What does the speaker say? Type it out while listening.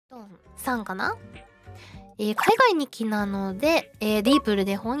さんかな。海外日記なので、ディープル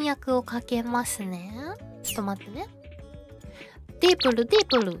で翻訳をかけますね。ちょっと待ってね。ディープ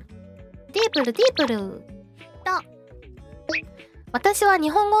ル。だ。私は日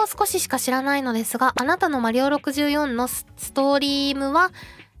本語を少ししか知らないのですが、あなたのマリオ64のストーリームは、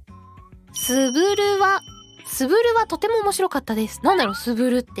スブルはとても面白かったです。なんだろう、スブ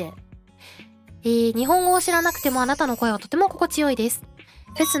ルって。日本語を知らなくてもあなたの声はとても心地よいです。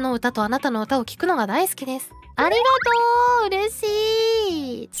フェスの歌とあなたの歌を聴くのが大好きです。ありがとう、嬉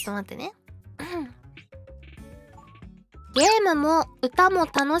しい。ちょっと待ってね。ゲームも歌も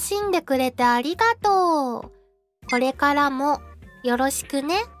楽しんでくれてありがとう。これからもよろしく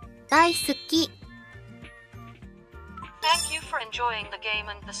ね。大好き。Thank you for enjoying the game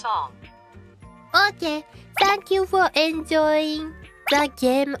and the song. Okay, thank you for enjoying the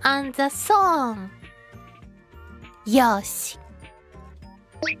game and the song. よし。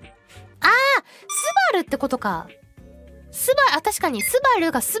あー、スバルってことか。確かにスバ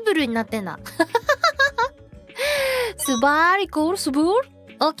ルがスブルになってんだ。スバルイコールスブル。オ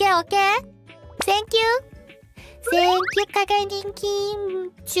ッケーオッケー。Thank you。Thank you かが人気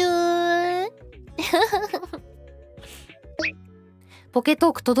中。ポケト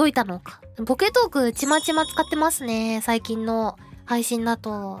ーク届いたのか。ポケトークちまちま使ってますね。最近の配信だ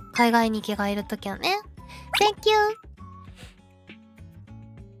と海外日記がいるときはね。Thank you。